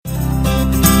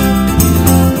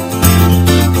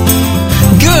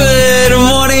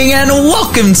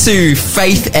welcome to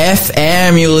Faith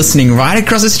FM. You're listening right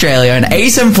across Australia on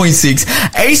 87.6,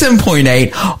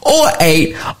 87.8 or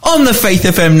 8 on the Faith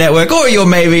FM network, or you're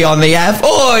maybe on the app,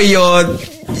 or you're...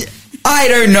 I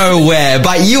don't know where,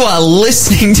 but you are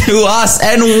listening to us,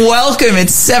 and welcome.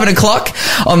 It's 7 o'clock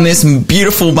on this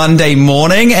beautiful Monday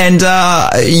morning, and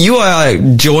you are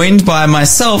joined by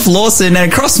myself, Lawson,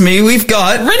 and across me we've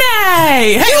got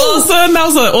Renee. Hey, Lawson, that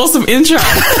was an awesome intro.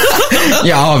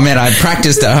 Yeah, oh man, I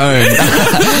practiced at home.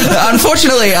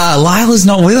 Unfortunately, Lyle is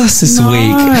not with us this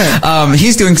week.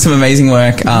 He's doing some amazing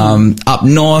work up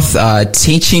north,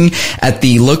 teaching at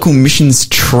the local missions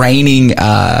training.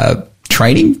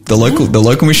 The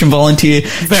local mission volunteer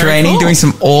training, doing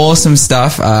some awesome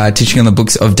stuff, teaching on the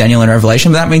books of Daniel and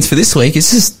Revelation. But that means for this week,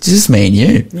 it's just me and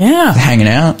you. Yeah. Hanging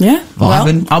out. Yeah.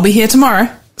 Vibing. Well, I'll be here tomorrow.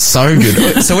 So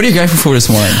good. So what are you grateful for this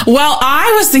morning? Well,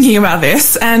 I was thinking about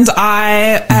this, and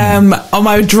I am on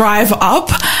my drive up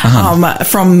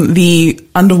from the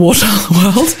underwater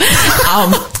world.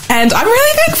 And I'm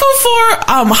really thankful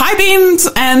for high beams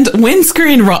and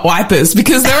windscreen wipers,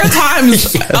 because there are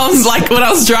times when I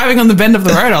was driving on the bend of the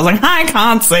road, I was like, I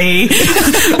can't see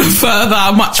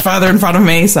much further in front of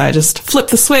me. So I just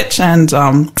flipped the switch, and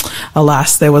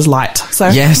alas, there was light. So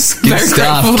yes, good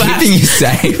stuff. Keeping you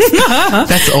safe.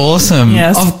 That's awesome.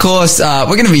 Yes. Of course,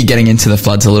 we're going to be getting into the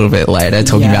floods a little bit later,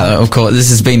 talking about that. Of course, this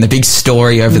has been the big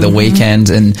story over the weekend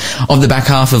and of the back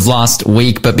half of last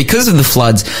week. But because of the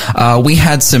floods, we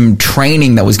had some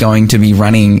training that was going to be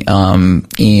running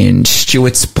in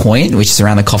Stewart's Point, which is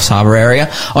around the Coffs Harbour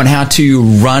area, on how to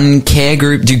run care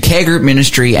group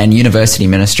ministry and university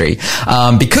ministry.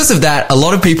 Because of that, a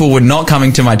lot of people were not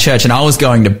coming to my church, and I was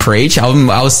going to preach.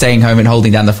 I was staying home and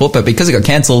holding down the fort, but because it got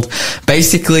cancelled,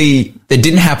 basically it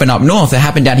didn't happen up north. It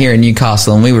happened down here in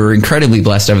Newcastle, and we were incredibly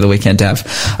blessed over the weekend to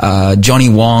have Johnny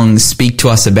Wong speak to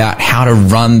us about how to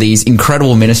run these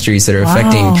incredible ministries that are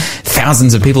affecting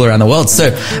thousands of people around the world.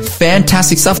 So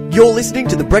fantastic stuff. You're listening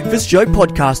to the Breakfast Show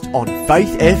podcast on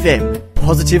Faith FM.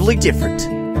 Positively different.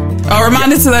 A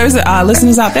reminder to those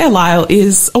listeners out there, Lyle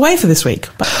is away for this week.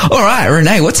 All right,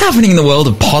 Renee, what's happening in the world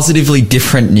of positively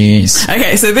different news?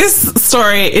 Okay, so this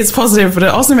story is positive, but it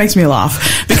also makes me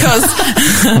laugh because...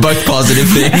 Both positive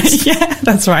things. Yeah,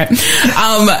 that's right.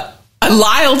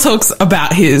 Lyle talks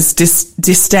about his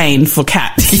disdain for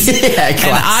cats. Yeah, classic.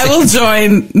 And I will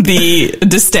join the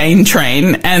disdain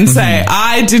train and say,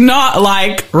 I do not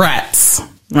like rats.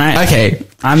 Right. Okay.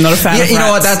 I'm not a fan of rats. You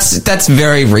know what? That's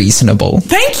very reasonable.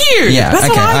 Thank you. Yeah. That's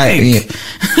what I think.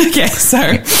 Okay,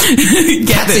 so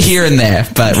cats are here and there,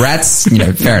 but rats,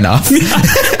 fair enough.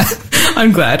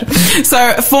 I'm glad.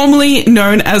 So, formerly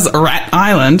known as Rat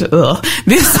Island,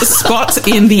 this spot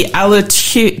in the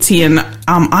Aleutian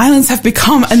Islands have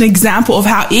become an example of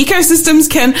how ecosystems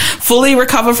can fully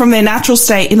recover from their natural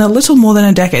state in a little more than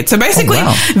a decade. So basically,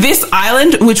 this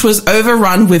island, which was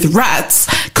overrun with rats,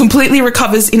 completely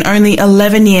recovers in only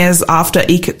 11 years after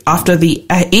the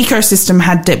ecosystem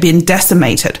had been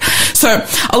decimated. So,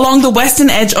 along the western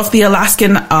edge of the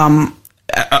Alaskan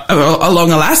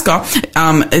along Alaska,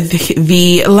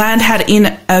 the land had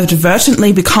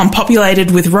inadvertently become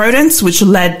populated with rodents, which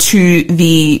led to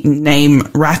the name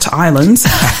Rat Islands.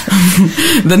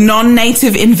 The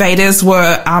non-native invaders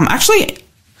were actually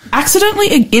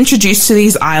accidentally introduced to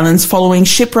these islands following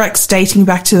shipwrecks dating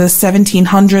back to the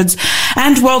 1700s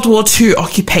and World War II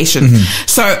occupation.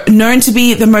 So, known to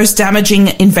be the most damaging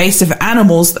invasive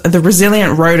animals, the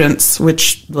resilient rodents,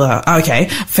 which,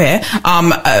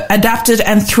 adapted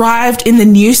and thrived in the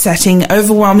new setting,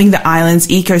 overwhelming the island's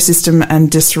ecosystem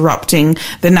and disrupting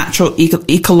the natural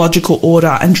ecological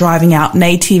order and driving out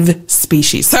native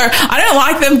species. So, I don't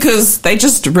like them because they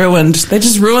just ruined the island.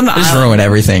 Just ruined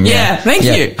everything. Yeah, thank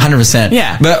you. 100%.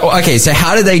 Yeah. But, okay, so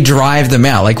how did they drive them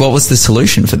out? Like, what was the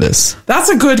solution for this? That's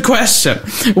a good question.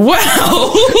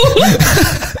 Well,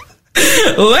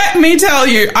 let me tell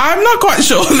you, I'm not quite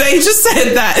sure. They just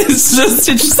said that. It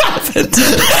just happened.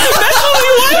 Actually,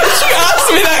 why did you ask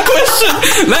me that question?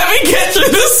 Let me get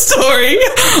through the story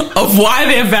of why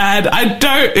they're bad. I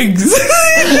don't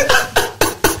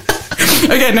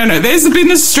Okay, no. There's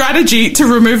been a strategy to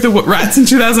remove the rats in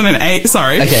 2008.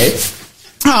 Sorry. Okay.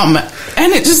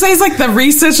 And it just says like the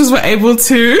researchers were able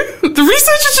to, the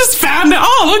researchers just found it.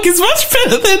 Oh, look, it's much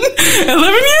better than 11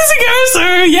 years ago. So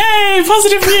yay,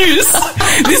 positive news.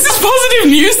 This is positive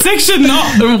news section,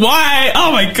 not why.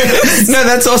 Oh my goodness. No,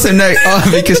 that's awesome. No,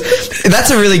 because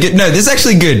that's a really good, no, this is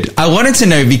actually good. I wanted to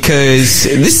know because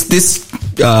this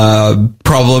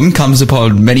problem comes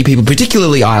upon many people,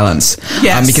 particularly islands.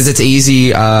 Yes. Because it's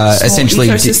easy, essentially.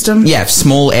 Ecosystem.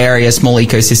 Small area, small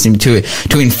ecosystem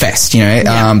to infest,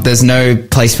 There's no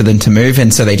place for them to move,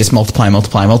 and so they just multiply.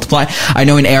 I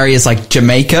know in areas like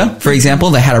Jamaica, for example,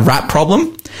 they had a rat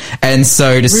problem, and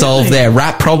so to solve their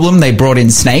rat problem, they brought in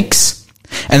snakes.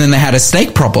 And then they had a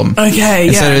snake problem. Okay,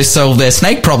 and so to solve their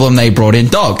snake problem, they brought in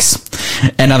dogs.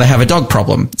 And now they have a dog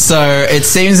problem. So it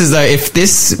seems as though if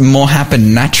this more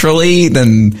happened naturally,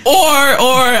 then...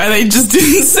 Or they just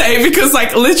didn't say, because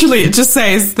like literally it just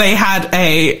says they had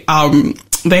a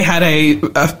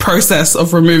process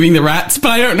of removing the rats,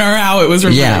 but I don't know how it was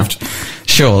removed. Yeah.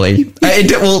 Surely.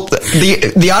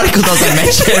 The article doesn't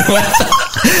mention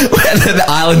whether the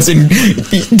island's in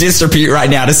disrepute right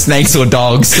now to snakes or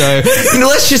dogs. So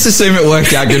let's just assume it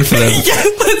worked out good for them. Yeah,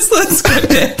 let's go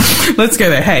there. Let's go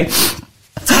there. Hey.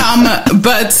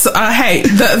 Hey,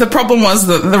 the problem was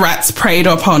that the rats preyed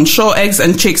upon shore eggs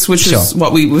and chicks, which is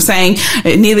what we were saying.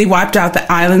 It nearly wiped out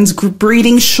the island's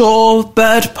breeding shore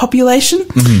bird population.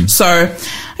 Mm-hmm. So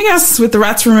I guess with the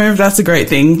rats removed, that's a great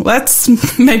thing.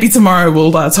 Maybe tomorrow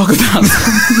we'll talk about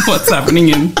what's happening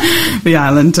in the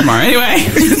island tomorrow. Anyway,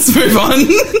 let's move on.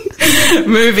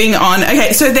 Moving on.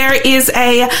 Okay, so there is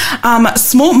a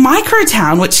small micro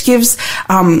town which gives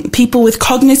people with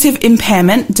cognitive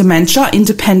impairment, dementia,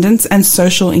 independence, and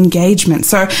social engagement.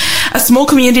 So a small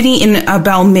community in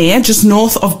Belmere, just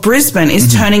north of Brisbane,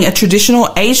 is turning a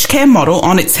traditional aged care model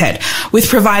on its head, with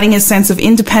providing a sense of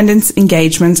independence,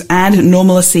 engagement, and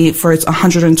normalcy for its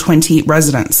 120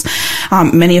 residents.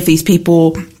 Many of these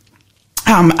people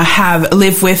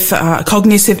live with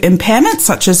cognitive impairment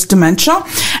such as dementia,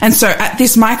 and so at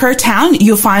this micro town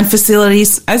you'll find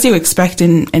facilities as you expect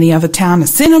in any other town: a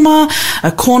cinema,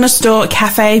 a corner store, a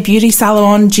cafe, beauty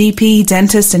salon, GP,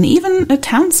 dentist, and even a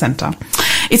town centre.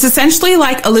 It's essentially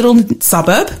like a little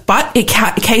suburb, but it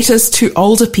caters to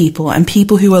older people and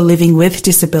people who are living with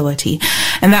disability,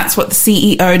 and that's what the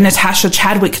CEO Natasha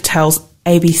Chadwick tells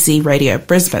ABC Radio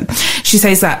Brisbane. She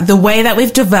says that the way that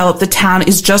we've developed the town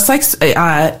is just like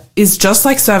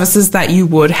services that you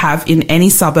would have in any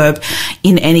suburb,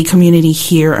 in any community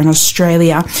here in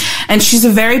Australia. And she's a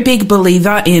very big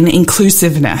believer in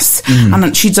inclusiveness.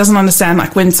 And she doesn't understand,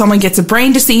 like, when someone gets a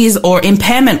brain disease or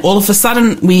impairment, all of a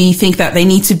sudden we think that they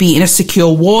need to be in a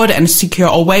secure ward and secure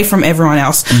away from everyone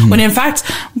else. When in fact,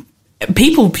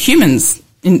 humans,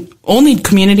 all need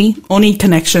community, all need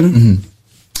connection.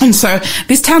 And so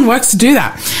this town works to do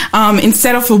that.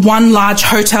 Instead of a one large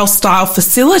hotel-style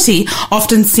facility,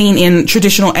 often seen in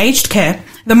traditional aged care,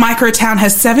 the micro town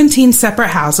has 17 separate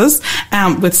houses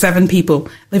with 7 people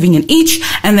living in each,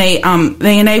 and they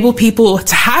enable people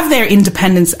to have their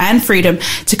independence and freedom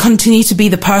to continue to be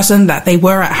the person that they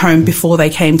were at home before they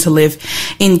came to live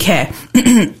in care.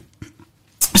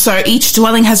 So each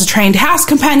dwelling has a trained house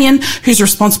companion who's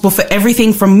responsible for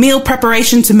everything from meal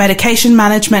preparation to medication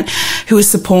management, who is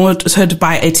supported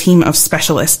by a team of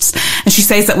specialists. And she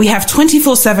says that we have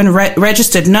 24/7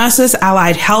 registered nurses,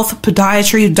 allied health,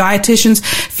 podiatry, dietitians,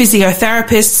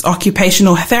 physiotherapists,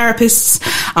 occupational therapists.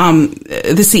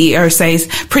 The CEO says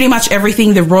pretty much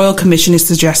everything the Royal Commission is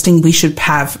suggesting we should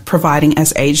have providing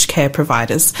as aged care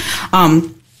providers.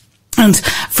 And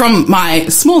from my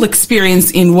small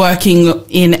experience in working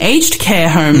in aged care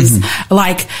homes,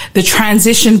 like the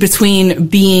transition between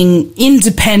being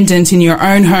independent in your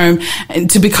own home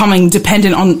to becoming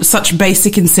dependent on such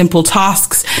basic and simple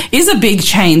tasks is a big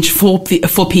change for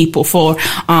people, for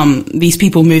these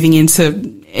people moving into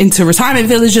retirement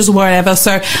villages or whatever.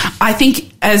 So I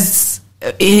think as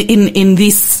in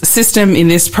this system, in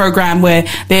this program where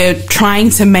they're trying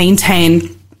to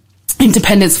maintain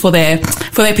independence for their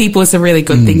people, is a really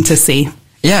good thing to see.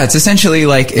 Yeah, it's essentially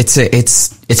like it's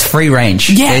free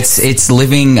range. Yes. It's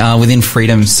living within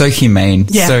freedom. So humane,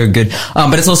 so good.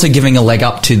 But it's also giving a leg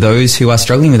up to those who are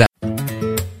struggling with that.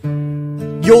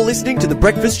 You're listening to the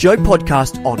Breakfast Show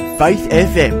podcast on Faith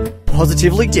FM.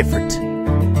 Positively different.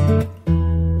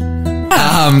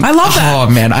 I love that. Oh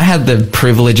man, I had the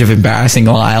privilege of embarrassing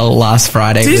Lyle last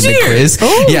Friday with the quiz.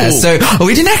 Ooh. Yeah, so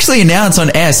we didn't actually announce on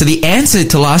air. So the answer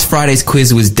to last Friday's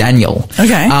quiz was Daniel.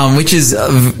 Okay. Which is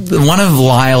one of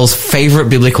Lyle's favorite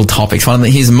biblical topics, one of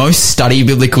his most studied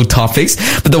biblical topics.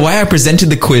 But the way I presented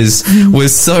the quiz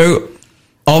was so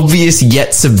obvious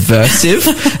yet subversive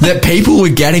that people were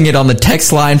getting it on the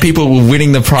text line, people were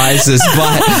winning the prizes,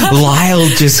 but Lyle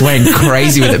just went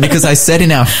crazy with it, because I said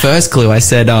in our first clue, I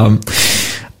said,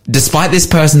 despite this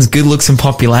person's good looks and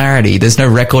popularity, there's no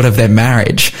record of their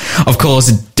marriage. Of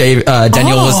course,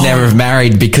 Daniel was never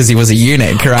married because he was a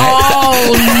eunuch, right?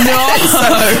 Oh,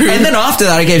 no. And then after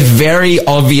that, I gave very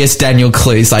obvious Daniel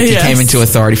clues. Like, he came into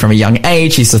authority from a young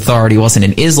age. His authority wasn't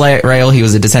in Israel. He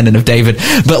was a descendant of David.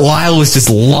 But Lyle was just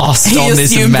lost on this marriage.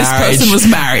 He assumed this person was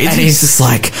married. And he's just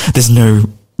like, there's no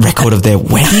record of their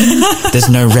wedding. There's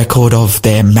no record of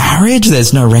their marriage.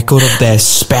 There's no record of their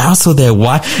spouse or their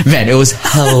wife. Man, it was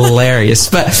hilarious.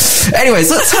 But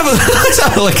anyways, let's have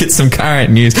a look at some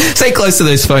current news. Stay close to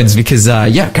those phones because,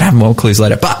 gonna have more clues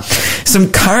later. But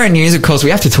some current news, of course, we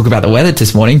have to talk about the weather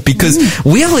this morning because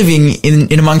we are living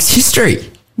in amongst history.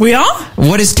 We are?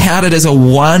 What is touted as a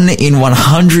 1 in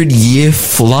 100 year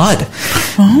flood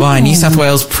by New South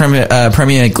Wales Premier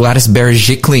Gladys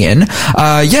Berejiklian.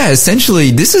 Essentially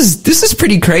this is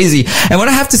pretty crazy. And what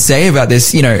I have to say about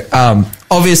this,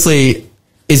 obviously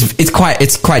it's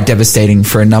quite devastating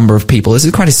for a number of people. This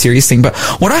is quite a serious thing. But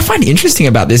what I find interesting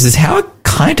about this is how it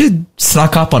kind of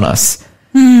snuck up on us.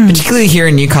 Particularly here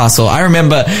in Newcastle. I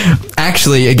remember,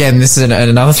 actually, again, this is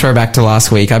another throwback to last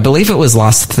week. I believe it was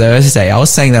last Thursday. I was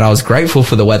saying that I was grateful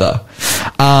for the weather.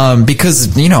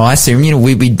 Because, I assume,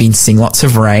 we'd been seeing lots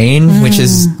of rain, which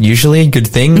is usually a good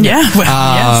thing. Yeah.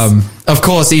 Well, yes. Of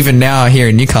course, even now here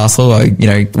in Newcastle, I,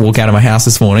 walk out of my house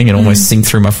this morning and almost sink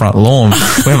through my front lawn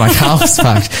where my car was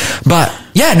parked. But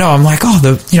yeah, no, I'm like,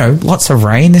 lots of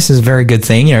rain. This is a very good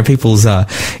thing. People's,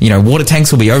 water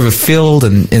tanks will be overfilled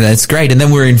and that's great. And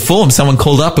then we were informed, someone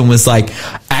called up and was like,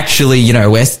 actually,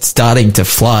 we're starting to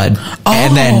flood. Oh.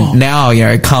 And then now,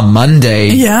 come Monday,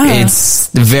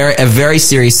 it's a very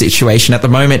serious situation at the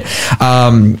moment.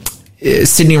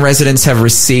 Sydney residents have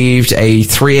received a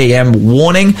 3 a.m.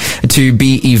 warning to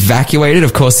be evacuated.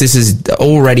 Of course, this has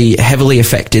already heavily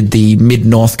affected the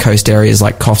mid-north coast areas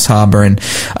like Coffs Harbour and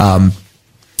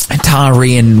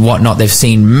Taree and whatnot. They've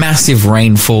seen massive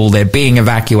rainfall. They're being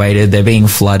evacuated. They're being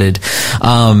flooded.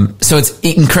 So it's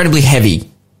incredibly heavy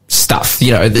stuff.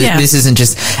 This isn't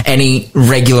just any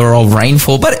regular old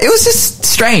rainfall, but it was just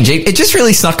strange. It just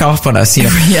really snuck up on us.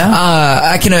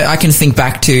 I can think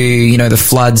back to the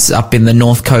floods up in the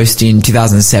north coast in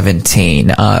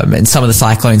 2017, and some of the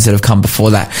cyclones that have come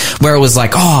before that, where it was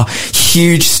like,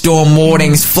 huge storm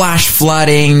warnings, flash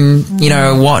flooding,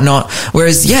 whatnot.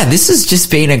 Whereas, this has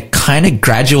just been a kind of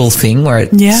gradual thing where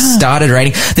it started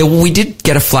raining. We did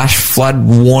get a flash flood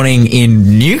warning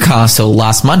in Newcastle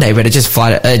last Monday, but it just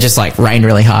rained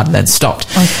really hard and then stopped.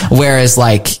 Okay. Whereas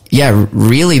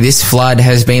really this flood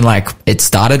has been it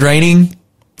started raining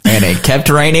and it kept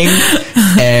raining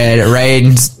and it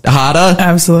rained harder.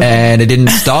 Absolutely. And it didn't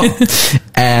stop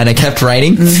and it kept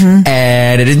raining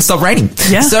and it didn't stop raining.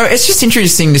 Yeah. So it's just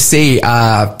interesting to see,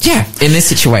 in this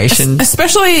situation.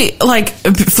 Especially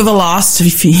for the last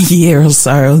year or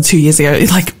so, 2 years ago,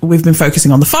 we've been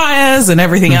focusing on the fires and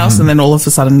everything else, and then all of a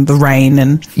sudden the rain,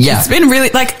 and it's been really,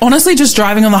 honestly, just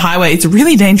driving on the highway, it's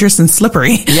really dangerous and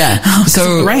slippery. Yeah.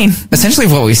 So rain. Essentially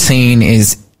what we've seen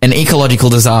is an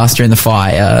ecological disaster in the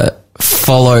fire,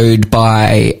 followed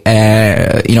by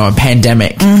a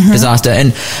pandemic disaster.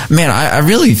 And man, I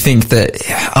really think that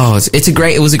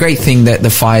it was a great thing that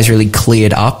the fires really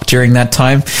cleared up during that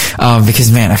time,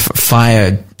 because man, a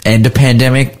fire and a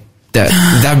pandemic,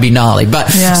 that would be gnarly. But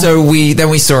so we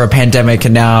saw a pandemic,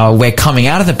 and now we're coming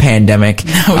out of the pandemic,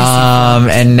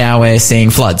 and now we're seeing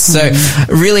floods. So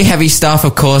really heavy stuff.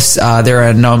 Of course, there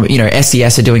are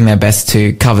SES are doing their best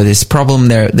to cover this problem.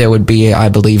 There would be, I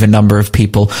believe, a number of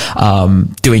people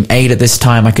doing aid at this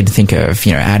time. I could think of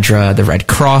ADRA, the Red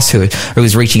Cross, who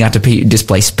is reaching out to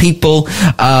displaced people.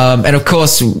 And of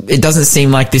course, it doesn't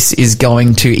seem like this is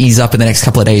going to ease up in the next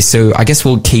couple of days. So I guess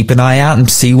we'll keep an eye out and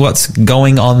see what's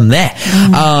going on there.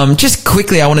 Just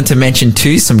quickly, I wanted to mention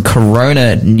too some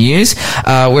corona news.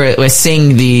 We're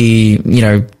seeing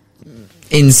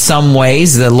in some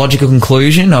ways, the logical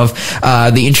conclusion of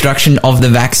the introduction of the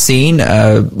vaccine.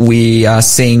 We are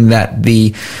seeing that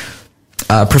the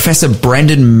Professor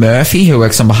Brendan Murphy, who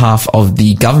works on behalf of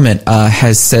the government,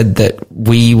 has said that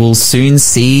we will soon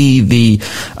see the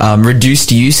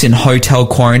reduced use in hotel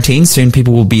quarantine. Soon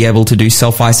people will be able to do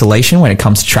self-isolation when it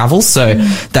comes to travel. So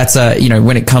that's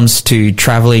when it comes to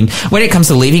traveling, when it comes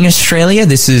to leaving Australia,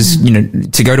 this is,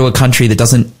 to go to a country that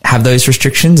doesn't have those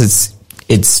restrictions.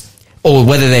 It's or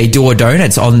whether they do or don't,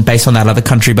 it's based on that other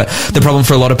country. But the problem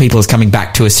for a lot of people is coming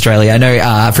back to Australia. I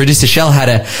know producer Shell had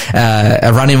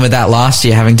a run-in with that last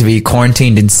year, having to be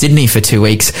quarantined in Sydney for 2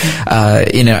 weeks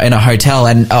in a hotel.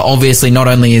 And obviously not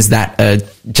only is that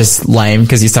just lame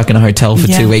because you're stuck in a hotel for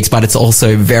 2 weeks, but it's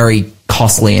also very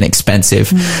costly and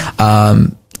expensive.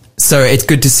 So it's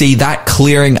good to see that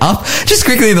clearing up. Just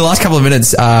quickly in the last couple of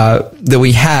minutes that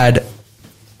we had,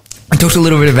 I talked a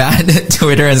little bit about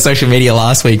Twitter and social media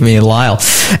last week, me and Lyle.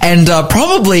 And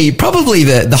probably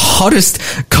the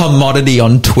hottest commodity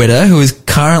on Twitter, who is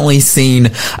currently seen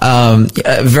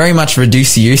very much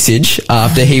reduced usage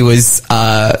after he was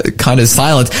kind of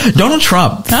silenced. Donald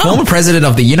Trump, former president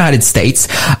of the United States,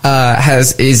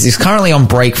 is currently on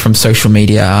break from social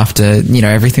media after, you know,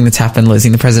 everything that's happened,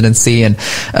 losing the presidency and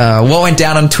what went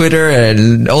down on Twitter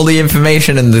and all the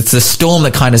information and the storm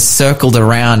that kind of circled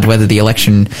around whether the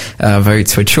election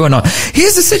votes were true or not. He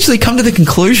has essentially come to the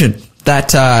conclusion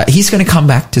that he's going to come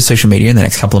back to social media in the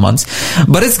next couple of months,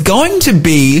 but it's going to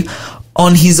be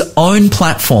on his own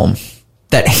platform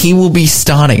that he will be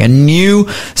starting a new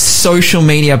social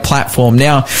media platform.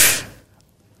 Now,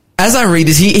 as I read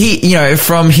this, he you know,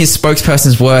 from his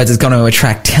spokesperson's words, is going to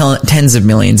attract tens of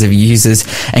millions of users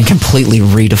and completely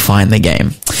redefine the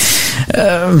game.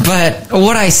 But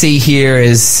what I see here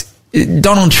is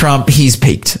Donald Trump, he's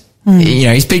peaked. You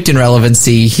know, he's peaked in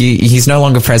relevancy. He's no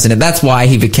longer president. That's why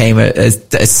he became a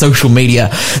social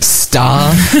media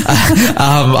star.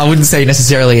 I wouldn't say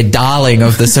necessarily a darling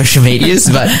of the social medias,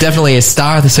 but definitely a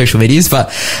star of the social medias.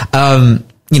 But,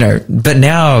 you know, but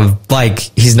now, like,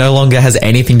 he's no longer has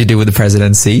anything to do with the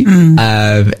presidency.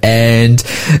 And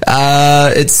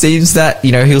it seems that,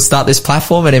 you know, he'll start this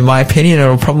platform, and in my opinion,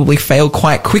 it'll probably fail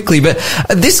quite quickly. But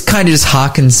this kind of just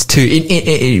harkens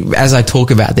to, as I talk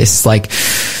about this, like,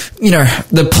 you know,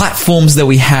 the platforms that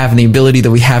we have and the ability that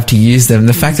we have to use them,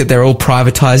 the fact that they're all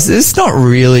privatized, it's not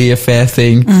really a fair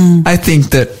thing. I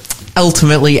think that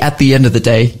ultimately, at the end of the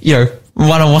day, you know,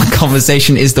 one-on-one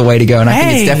conversation is the way to go. And I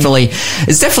think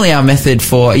it's definitely our method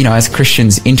for, you know, as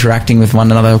Christians interacting with one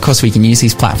another. Of course, we can use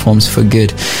these platforms for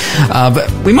good.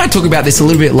 But we might talk about this a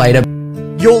little bit later.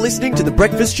 You're listening to the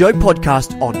Breakfast Show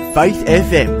podcast on Faith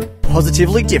FM.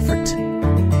 Positively different.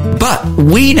 But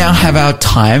we now have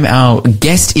our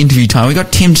guest interview time. We've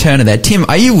got Tim Turner there. Tim,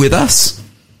 are you with us?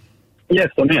 Yes,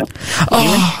 I'm here.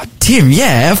 Oh, Tim,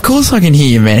 yeah, of course I can hear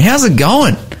you, man. How's it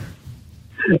going?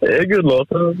 Yeah, good,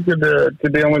 Lawson. Good to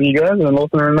be on with you guys. And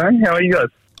Lawson and Renee, how are you guys?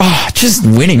 Oh, just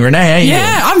winning, Renee. How are you?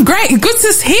 Yeah, I'm great. Good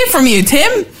to hear from you,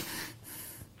 Tim.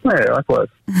 Yeah, likewise.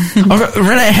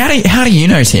 Renee, how do you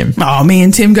know Tim? Oh, me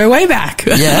and Tim go way back.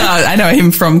 Yeah. I know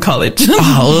him from college.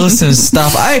 Oh, awesome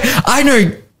stuff. I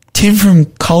know Tim from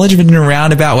college. I've been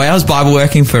around about way. I was Bible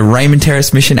working for Raymond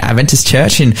Terrace Mission Adventist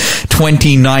Church in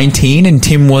 2019, and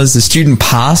Tim was the student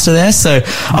pastor there. So,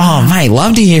 oh, mate,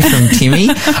 love to hear from Timmy.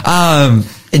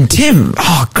 And Tim,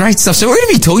 oh, great stuff. So we're going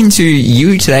to be talking to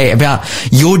you today about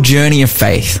your journey of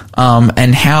faith,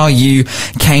 and how you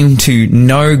came to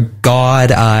know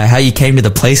God, how you came to the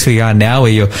place where you are now,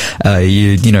 where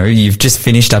you've just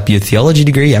finished up your theology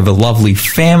degree, you have a lovely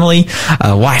family,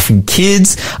 wife and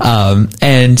kids,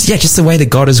 and yeah, just the way that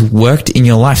God has worked in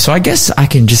your life. So I guess I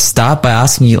can just start by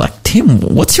asking you, like, Tim,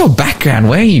 what's your background?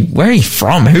 Where are you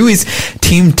from? Who is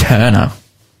Tim Turner?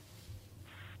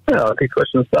 Yeah, good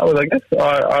question to start with, I guess.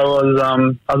 I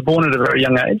was born at a very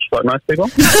young age, like most people.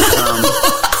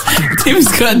 Tim's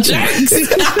got jokes.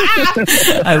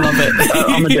 I love it.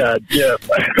 I'm a dad, yeah.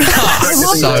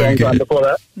 So good. Before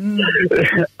that.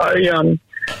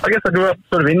 I guess I grew up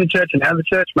sort of in the church and out of the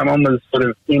church. My mum was sort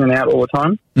of in and out all the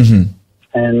time. Mm-hmm.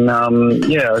 And,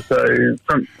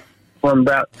 so from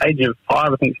about age of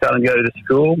 5, I think, starting to go to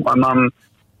school, my mum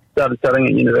started studying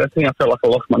at university. I felt like I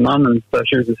lost my mum, and so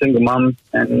she was a single mum,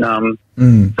 and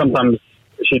sometimes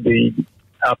she'd be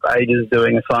up ages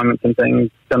doing assignments and things.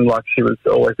 Seemed like she was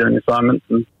always doing assignments,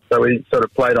 and so we sort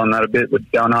of played on that a bit. We'd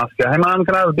go and ask her, "Hey, Mum,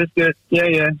 can I have a biscuit?"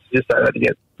 Yeah. She just say that to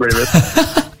get rid of it.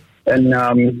 And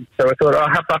so I thought, "Oh,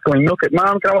 how far can we milk it?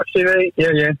 Mum, can I watch TV?"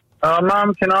 Yeah.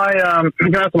 Mum, can I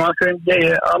have some ice cream?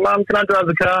 Yeah. Mum, can I drive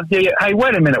the car? Yeah. Hey,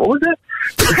 wait a minute, what was that?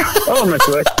 Oh, my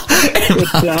God.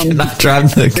 Can I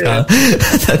drive the car? Yeah.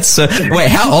 That's so. Wait,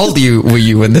 how old were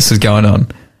you when this was going on?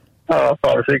 5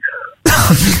 or 6.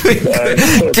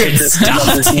 Good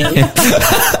start.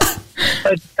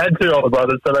 I had 2 older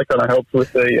brothers, so that kind of helped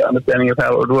with the understanding of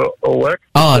how it would all work.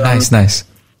 Oh, nice.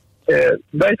 Yeah,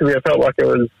 basically, I felt like I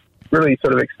was really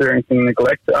sort of experiencing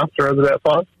neglect after I was about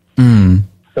 5.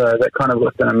 So that kind of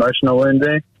left an emotional wound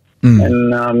there.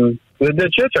 And the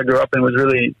church I grew up in was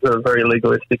really sort of very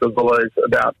legalistic. It was always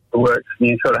about the works, and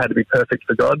you sort of had to be perfect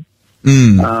for God,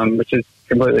 which is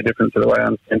completely different to the way I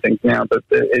understand things now. But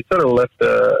it sort of left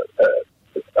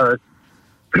a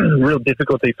real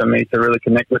difficulty for me to really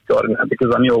connect with God in that,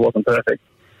 because I knew I wasn't perfect.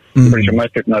 I'm pretty sure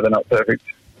most people know they're not perfect.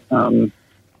 And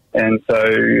so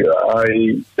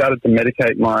I started to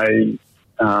medicate my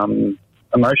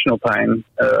emotional pain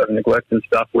of neglect and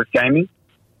stuff with gaming.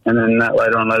 and then that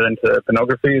later on led into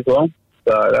pornography as well.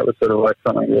 So that was sort of like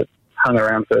something that hung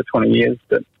around for 20 years.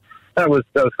 But that was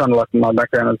kind of like my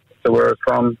background as to where I was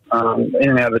from. In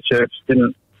and out of the church,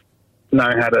 didn't know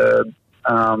how to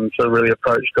sort of really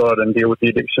approach God and deal with the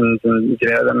addictions and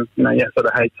get out of them. You know, you sort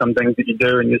of hate some things that you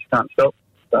do and you just can't stop.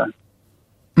 So,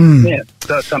 yeah,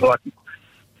 so that's kind of like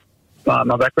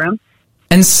my background.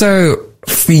 And so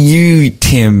for you,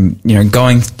 Tim, you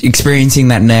know, experiencing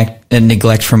that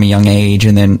neglect from a young age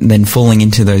and then falling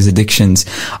into those addictions,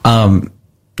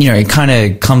 you know, it kind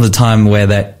of comes a time where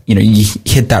that, you know, you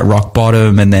hit that rock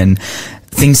bottom and then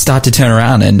things start to turn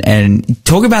around and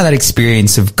talk about that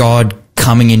experience of God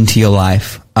coming into your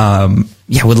life.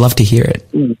 Yeah, would love to hear it.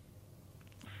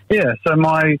 Yeah, so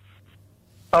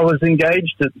I was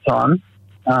engaged at the time,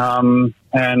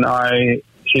 and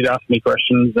she'd asked me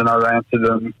questions and I'd answered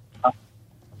them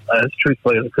as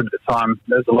truthfully as I could at the time.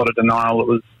 There's a lot of denial that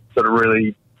was sort of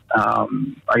really,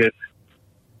 I guess,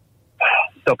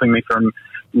 stopping me from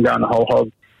going the whole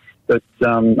hog. But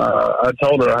I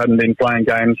told her I hadn't been playing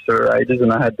games for ages,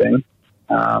 and I had been.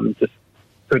 Just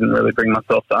couldn't really bring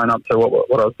myself to own up to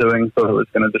what I was doing. Thought it was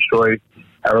going to destroy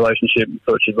our relationship, and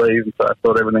thought she'd leave, and so I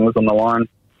thought everything was on the line.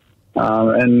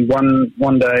 And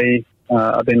one day,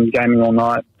 I've been gaming all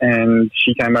night, and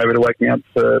she came over to wake me up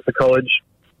for college,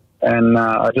 and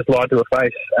I just lied to her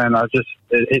face, and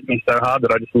it hit me so hard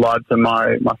that I just lied to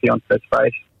my fiance's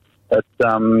face. But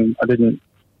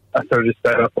I sort of just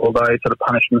stayed up all day, sort of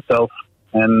punished myself,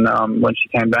 and when she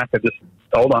came back, I just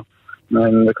told her.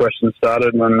 And the questions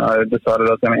started, and I decided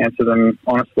I was going to answer them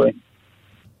honestly.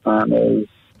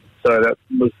 So that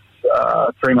was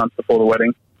 3 months before the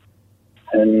wedding,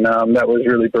 and that was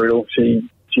really brutal. She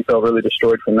felt really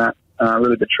destroyed from that,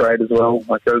 really betrayed as well.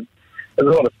 Like there's a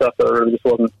lot of stuff that I really just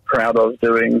wasn't proud of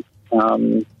doing.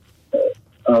 And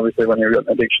obviously, when you've got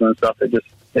addiction and stuff,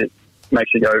 it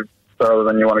makes you go further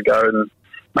than you want to go, and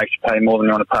makes you pay more than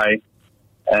you want to pay.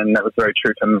 And that was very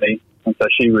true to me. And so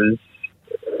she was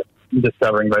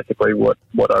discovering basically what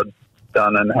I'd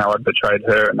done and how I'd betrayed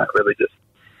her, and that really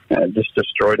just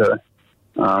destroyed her.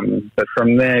 But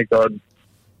from there, God,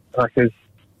 like,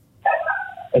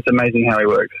 it's amazing how He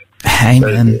works.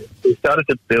 Amen. So He started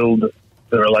to build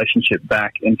the relationship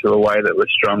back into a way that was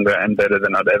stronger and better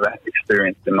than I'd ever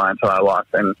experienced in my entire life.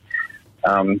 And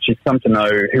she's come to know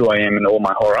who I am in all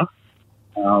my horror,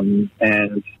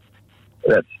 and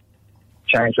that's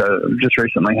changed. I just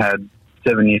recently had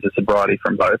 7 years of sobriety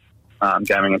from both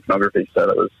gaming and pornography, so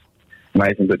that was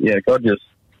amazing. But yeah, God just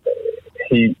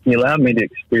he allowed me to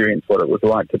experience what it was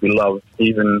like to be loved,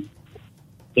 even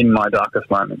in my darkest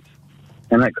moments,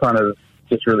 and that kind of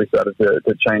just really started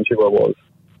to change who I was.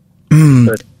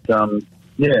 But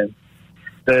yeah,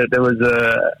 there was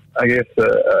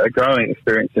a growing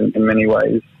experience in many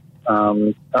ways.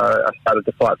 I started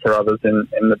to fight for others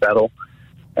in the battle,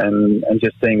 and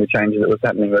just seeing the changes that was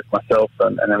happening with myself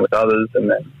and then with others,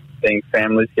 and then seeing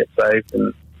families get saved,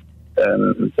 and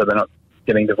so they're not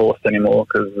getting divorced anymore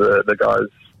because the guy's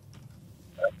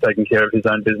taking care of his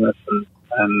own business,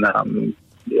 and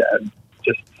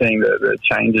just seeing the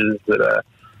changes that are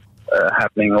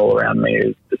happening all around me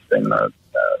has just been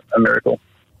a miracle.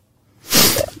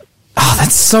 Oh,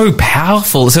 that's so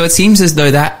powerful. So it seems as though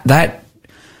that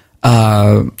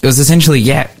it was essentially,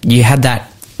 you had that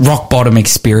rock bottom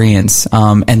experience,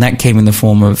 and that came in the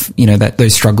form of, you know,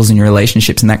 those struggles in your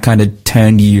relationships, and that kind of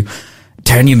turned you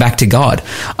back to God.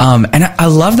 And I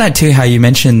love that too, how you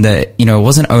mentioned that, you know, it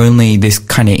wasn't only this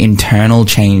kind of internal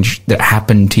change that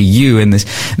happened to you and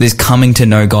this coming to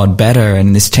know God better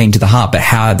and this change of the heart, but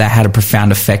how that had a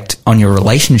profound effect on your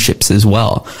relationships as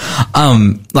well.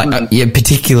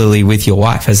 Particularly with your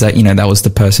wife, as that, you know, that was the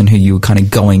person who you were kind of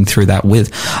going through that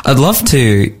with. I'd love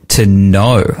to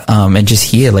know, and just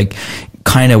hear, like,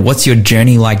 kind of what's your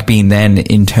journey like been then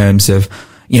in terms of,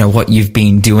 you know, what you've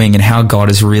been doing and how God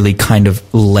has really kind of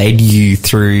led you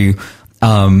through,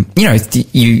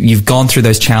 you've gone through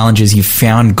those challenges, you've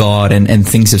found God, and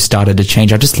things have started to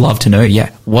change. I'd just love to know,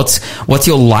 what's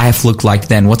your life looked like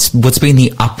then? What's been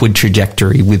the upward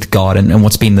trajectory with God, and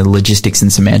what's been the logistics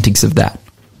and semantics of that?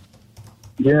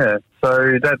 Yeah,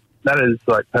 so that has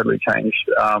like totally changed.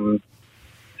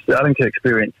 Starting to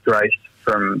experience grace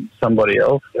from somebody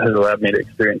else has allowed me to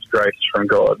experience grace from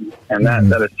God, and that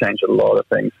has changed a lot of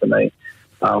things for me.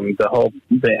 The whole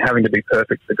having to be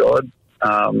perfect for God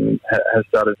has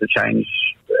started to change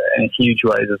in huge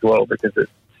ways as well, because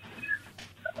it's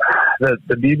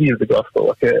the beauty of the gospel.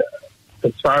 Like,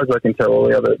 as far as I can tell, all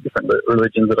the other different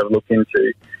religions that I've looked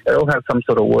into, they all have some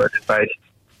sort of works-based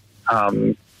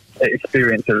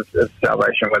experience of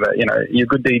salvation, where, you know, your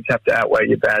good deeds have to outweigh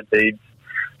your bad deeds.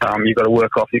 You've got to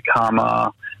work off your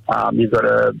karma. You've got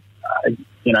to,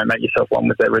 make yourself one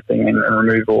with everything and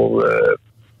remove all the.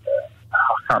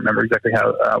 I can't remember exactly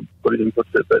how Buddhism puts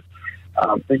it, but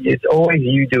it's always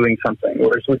you doing something.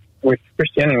 Whereas with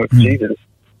Christianity, with Jesus,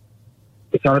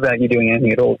 it's not about you doing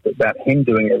anything at all. It's about Him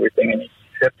doing everything and you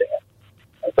accepting it.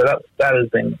 And so that has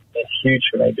been huge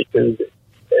for me, because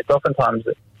it's oftentimes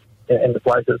in the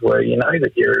places where you know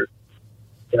that you're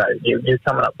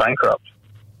coming up bankrupt.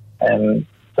 And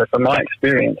so from my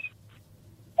experience,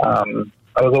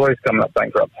 I was always coming up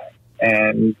bankrupt,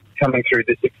 and coming through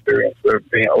this experience where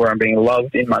I'm being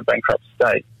loved in my bankrupt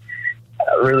state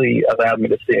really allowed me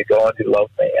to see a God who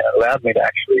loved me, and it allowed me to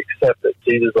actually accept that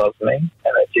Jesus loves me and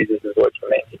that Jesus has worked for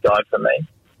me. He died for me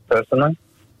personally.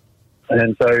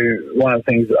 And so one of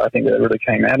the things that I think that really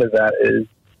came out of that is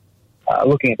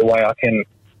looking at the way I can,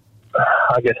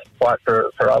 fight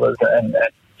for others and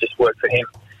just work for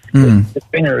Him. It's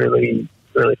been a really,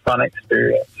 really fun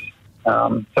experience.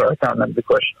 Sorry, I can't remember the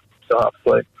question. Still half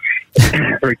asleep.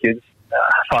 3 kids,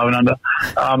 5 and under.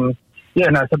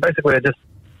 So basically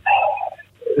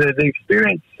the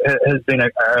experience has been a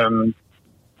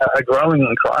growing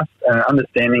in Christ and an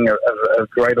understanding of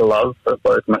greater love for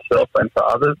both myself and for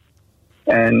others.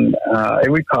 And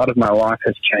every part of my life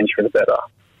has changed for the better.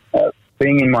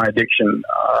 Being in my addiction,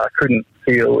 I couldn't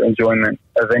feel enjoyment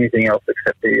of anything else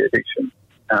except the addiction.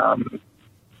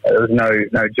 There was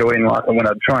no joy in life, and when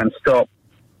I'd try and stop,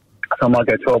 so I might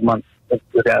go 12 months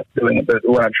without doing it, but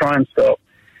when I try and stop,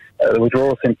 the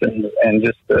withdrawal symptoms and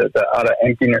just the utter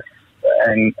emptiness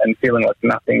and feeling like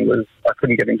nothing was, I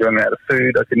couldn't get enjoyment out of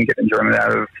food, I couldn't get enjoyment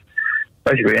out of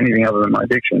basically anything other than my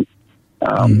addiction.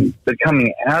 But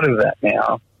coming out of that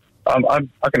now,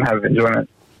 I can have enjoyment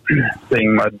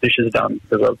seeing my dishes done,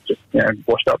 because I've just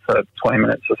washed up for 20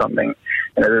 minutes or something.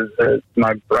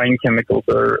 My brain chemicals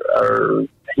are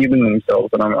healing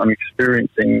themselves, and I'm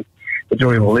experiencing the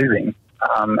joy of living.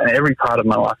 And every part of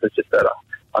my life is just better.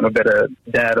 I'm a better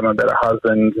dad, I'm a better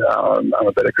husband, I'm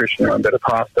a better Christian, I'm a better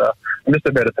pastor. I'm just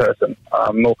a better person.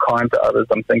 I'm more kind to others.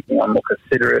 I'm more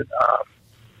considerate,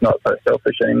 not so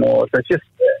selfish anymore. So it's just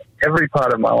every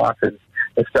part of my life has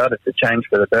started to change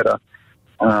for the better.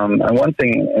 And one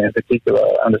thing in particular,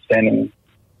 understanding,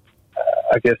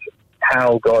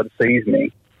 how God sees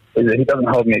me, is that He doesn't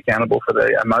hold me accountable for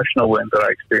the emotional wounds that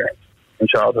I experienced in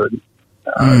childhood.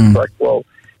 It's like, well,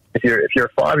 if you're a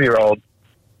 5-year-old,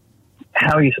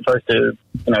 how are you supposed to,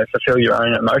 fulfill your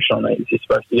own emotional needs? You're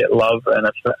supposed to get love and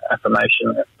affirmation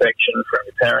and affection from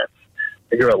your parents.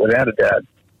 You grew up without a dad.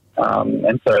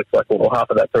 And so it's like, well, half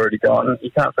of that's already gone.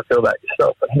 You can't fulfill that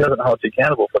yourself. And He doesn't hold you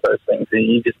accountable for those things.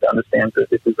 He just understands that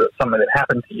this is something that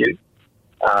happened to you.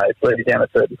 It's led you down a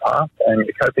certain path, and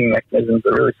your coping mechanisms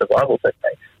are really survival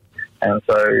techniques. And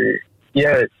so,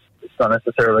 it's not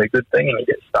necessarily a good thing, and you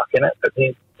get stuck in it, but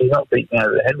He's not beating you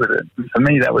over the head with it. And for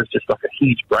me, that was just like a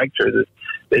huge breakthrough.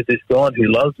 There's this God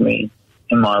who loves me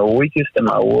in my weakest and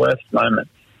my worst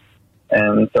moments.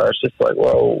 And so it's just like,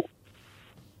 well,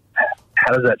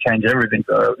 how does that change everything?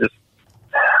 So just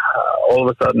all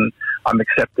of a sudden I'm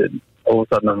accepted. All of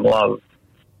a sudden I'm loved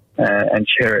and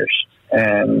cherished.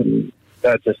 And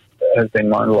that just has been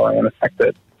mind-blowing. And the fact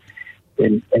that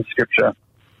in Scripture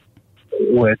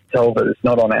we're told that it's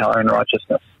not on our own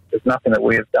righteousness. There's nothing that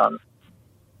we have done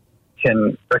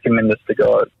can recommend us to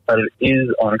God, but it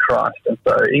is on Christ. And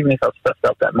so even if I've stuffed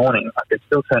up that morning, I could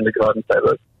still turn to God and say,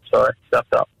 look, sorry,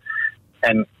 stuffed up.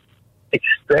 And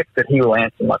expect that He will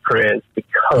answer my prayers,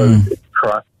 because it's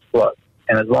Christ's blood.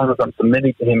 And as long as I'm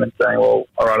submitting to Him and saying, well,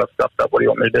 all right, I've stuffed up, what do you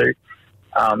want me to do?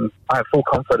 I have full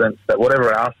confidence that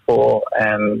whatever I ask for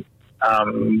and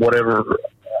whatever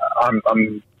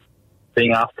I'm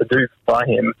being asked to do by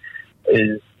Him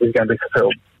is going to be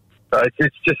fulfilled. So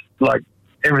it's just like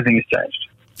everything has changed.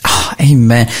 Oh,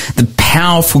 amen. The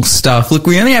powerful stuff. Look,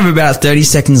 we only have about 30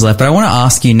 seconds left, but I want to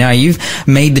ask you now, you've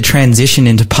made the transition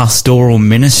into pastoral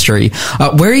ministry.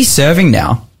 Where are you serving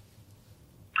now?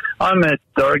 I'm at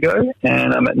Dorrigo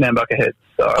and I'm at Nambucca Heads.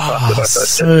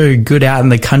 So good out in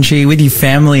the country with your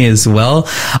family as well.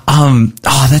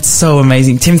 That's so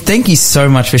amazing. Tim, thank you so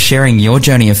much for sharing your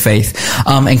journey of faith,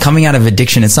 and coming out of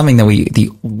addiction. It's something that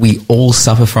we all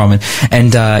suffer from.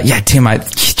 And Tim, I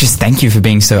just thank you for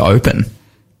being so open.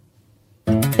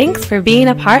 Thanks for being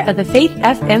a part of the Faith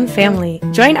FM family.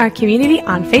 Join our community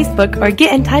on Facebook or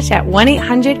get in touch at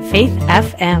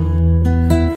 1-800-FAITH-FM.